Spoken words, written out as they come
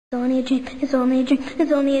It's only a dream, it's only a dream,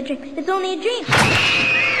 it's only a dream, it's only a dream!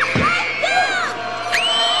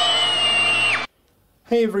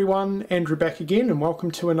 Hey everyone, Andrew back again and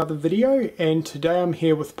welcome to another video, and today I'm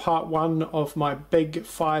here with part 1 of my Big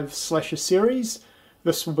 5 slasher series.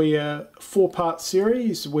 This will be a 4-part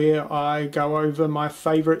series where I go over my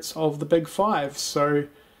favourites of the Big 5. So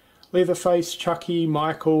Leatherface, Chucky,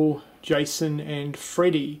 Michael, Jason and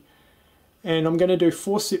Freddy. And I'm going to do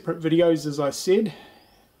 4 separate videos, as I said.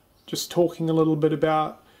 Just talking a little bit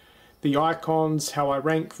about the icons, how I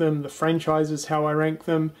rank them, the franchises, how I rank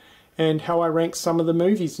them, and how I rank some of the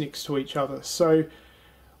movies next to each other. So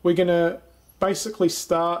we're going to basically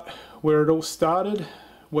start where it all started,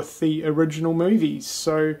 with the original movies.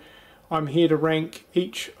 So I'm here to rank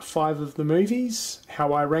each 5 of the movies,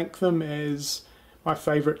 how I rank them as my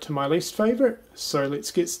favourite to my least favourite. So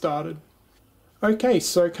let's get started. Okay,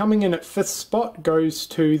 so coming in at 5th spot goes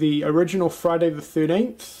to the original Friday the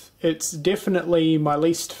 13th. It's definitely my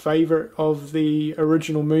least favourite of the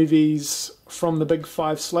original movies from the Big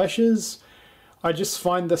 5 slashers. I just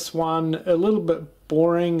find this one a little bit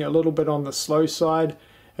boring, a little bit on the slow side.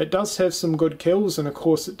 It does have some good kills, and of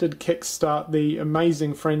course it did kickstart the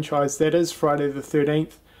amazing franchise that is Friday the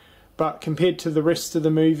 13th. But compared to the rest of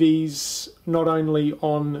the movies, not only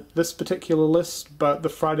on this particular list, but the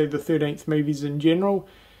Friday the 13th movies in general,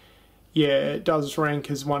 yeah, it does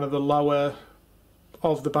rank as one of the lower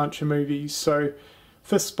of the bunch of movies. So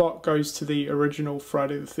 5th spot goes to the original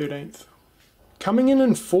Friday the 13th. Coming in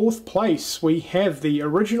 4th place we have the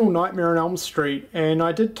original Nightmare on Elm Street, and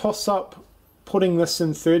I did toss up putting this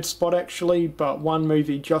in 3rd spot actually, but one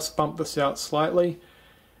movie just bumped this out slightly.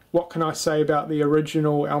 What can I say about the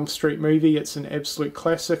original Elm Street movie? It's an absolute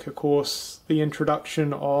classic. Of course, the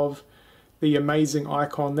introduction of the amazing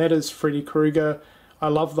icon that is Freddy Krueger. I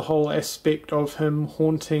love the whole aspect of him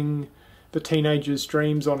haunting the teenagers'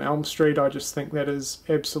 dreams on Elm Street. I just think that is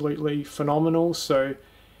absolutely phenomenal. So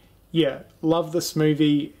yeah, love this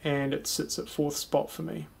movie, and it sits at 4th spot for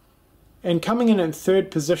me. And coming in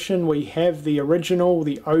 3rd position we have the original,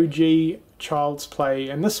 the OG Child's Play,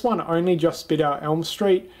 and this one only just beat out Elm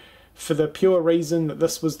Street for the pure reason that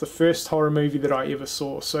this was the first horror movie that I ever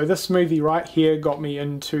saw. So this movie right here got me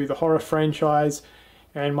into the horror franchise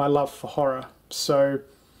and my love for horror. So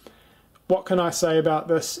what can I say about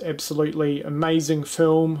this? Absolutely amazing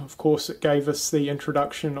film. Of course it gave us the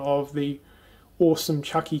introduction of the awesome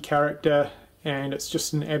Chucky character, and it's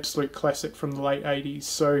just an absolute classic from the late 80s.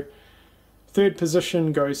 So 3rd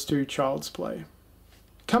position goes to Child's Play.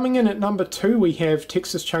 Coming in at number 2 we have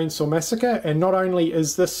Texas Chainsaw Massacre, and not only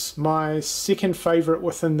is this my 2nd favourite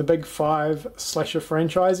within the Big 5 slasher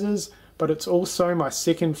franchises, but it's also my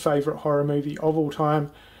 2nd favourite horror movie of all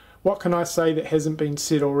time. What can I say that hasn't been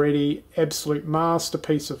said already? Absolute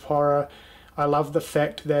masterpiece of horror. I love the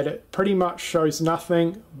fact that it pretty much shows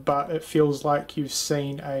nothing, but it feels like you've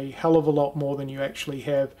seen a hell of a lot more than you actually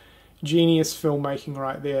have. Genius filmmaking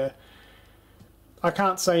right there. I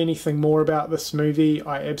can't say anything more about this movie.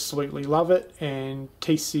 I absolutely love it, and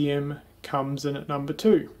TCM comes in at number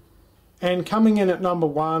 2. And coming in at number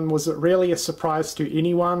 1, was it really a surprise to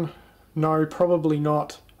anyone? No, probably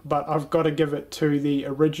not, but I've got to give it to the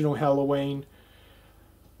original Halloween.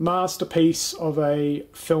 Masterpiece of a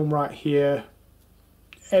film right here.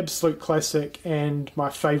 Absolute classic and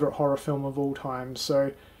my favourite horror film of all time.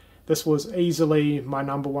 So this was easily my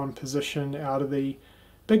number 1 position out of the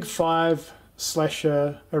Big 5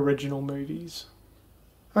 slasher original movies.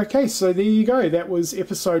 Okay, so there you go. That was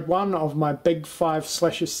episode 1 of my Big 5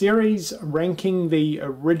 slasher series, ranking the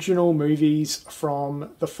original movies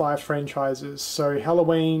from the 5 franchises. So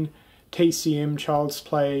Halloween, TCM, Child's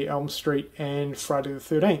Play, Elm Street and Friday the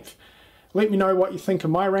 13th. Let me know what you think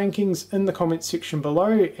of my rankings in the comments section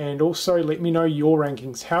below, and also let me know your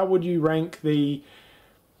rankings. How would you rank the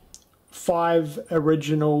 5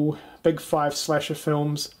 original Big 5 slasher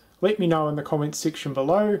films? Let me know in the comments section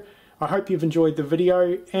below. I hope you've enjoyed the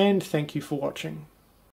video, and thank you for watching.